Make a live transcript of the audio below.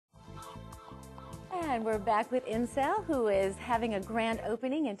And we're back with Insel, who is having a grand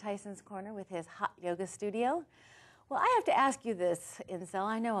opening in Tyson's Corner with his hot yoga studio. Well, I have to ask you this, Insel.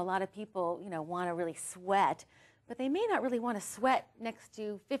 I know a lot of people, want to really sweat, but they may not really want to sweat next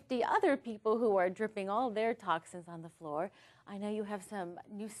to 50 other people who are dripping all their toxins on the floor. I know you have some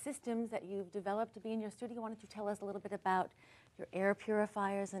new systems that you've developed to be in your studio. Why don't you tell us a little bit about your air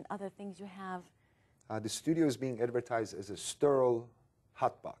purifiers and other things you have? The studio is being advertised as a sterile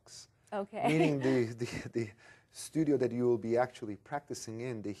hot box. Okay. Meaning the studio that you will be actually practicing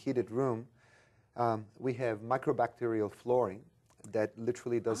in, the heated room, we have microbacterial flooring that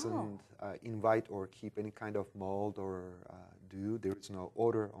literally doesn't invite or keep any kind of mold or dew. There is no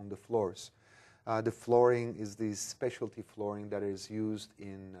odor on the floors. The flooring is the specialty flooring that is used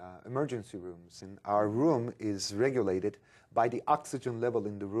in emergency rooms. And our room is regulated by the oxygen level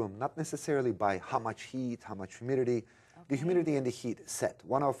in the room, not necessarily by how much heat, how much humidity. The humidity and the heat set,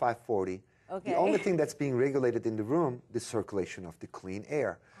 105/40. Okay. The only thing that's being regulated in the room, the circulation of the clean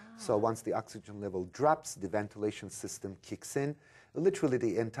air. So once the oxygen level drops, the ventilation system kicks in. Literally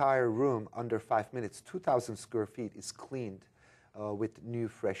the entire room, under 5 minutes, 2,000 square feet is cleaned with new,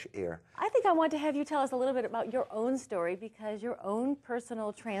 fresh air. I think I want to have you tell us a little bit about your own story, because your own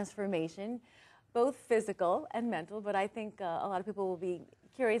personal transformation, both physical and mental, but I think a lot of people will be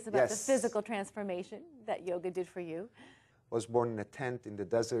curious about the physical transformation that yoga did for you. Was born in a tent in the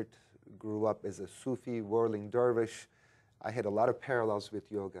desert, grew up as a Sufi, whirling dervish. I had a lot of parallels with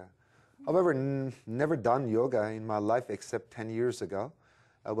yoga. However, never done yoga in my life except 10 years ago.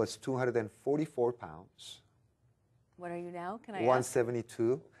 I was 244 pounds. What are you now? Can I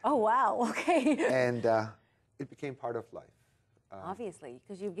 172. ask? Oh, wow. Okay. And it became part of life. Obviously,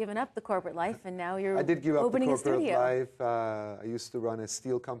 because you've given up the corporate life and now you're I did give up the opening a corporate studio. life. I used to run a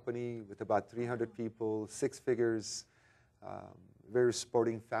steel company with about 300 people, 6 figures, very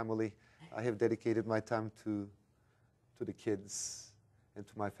sporting family. I have dedicated my time to the kids and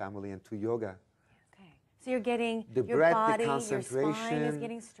to my family and to yoga. Okay. So you're getting the your breath, body, the concentration, your spine is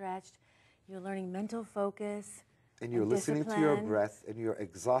getting stretched. You're learning mental focus. And you're listening to your breath and you're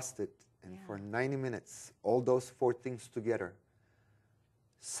exhausted. And for 90 minutes, all those 4 things together,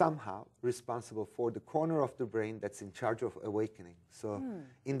 somehow responsible for the corner of the brain that's in charge of awakening. So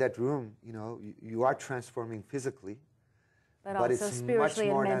in that room, you are transforming physically, but also it's spiritually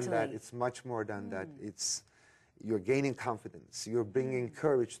much more and than mentally. that. It's much more than that. You're gaining confidence. You're bringing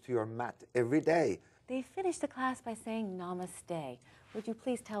courage to your mat every day. They finished the class by saying namaste. Would you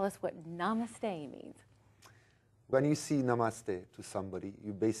please tell us what namaste means? When you see namaste to somebody,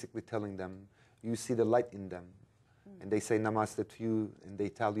 you're basically telling them you see the light in them. And they say namaste to you, and they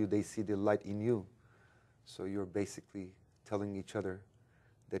tell you they see the light in you. So you're basically telling each other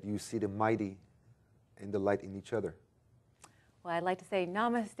that you see the mighty and the light in each other. Well, I'd like to say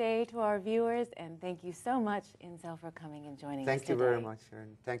namaste to our viewers, and thank you so much, Insel, for coming and joining us today. Thank you very much,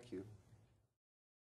 Sharon. Thank you.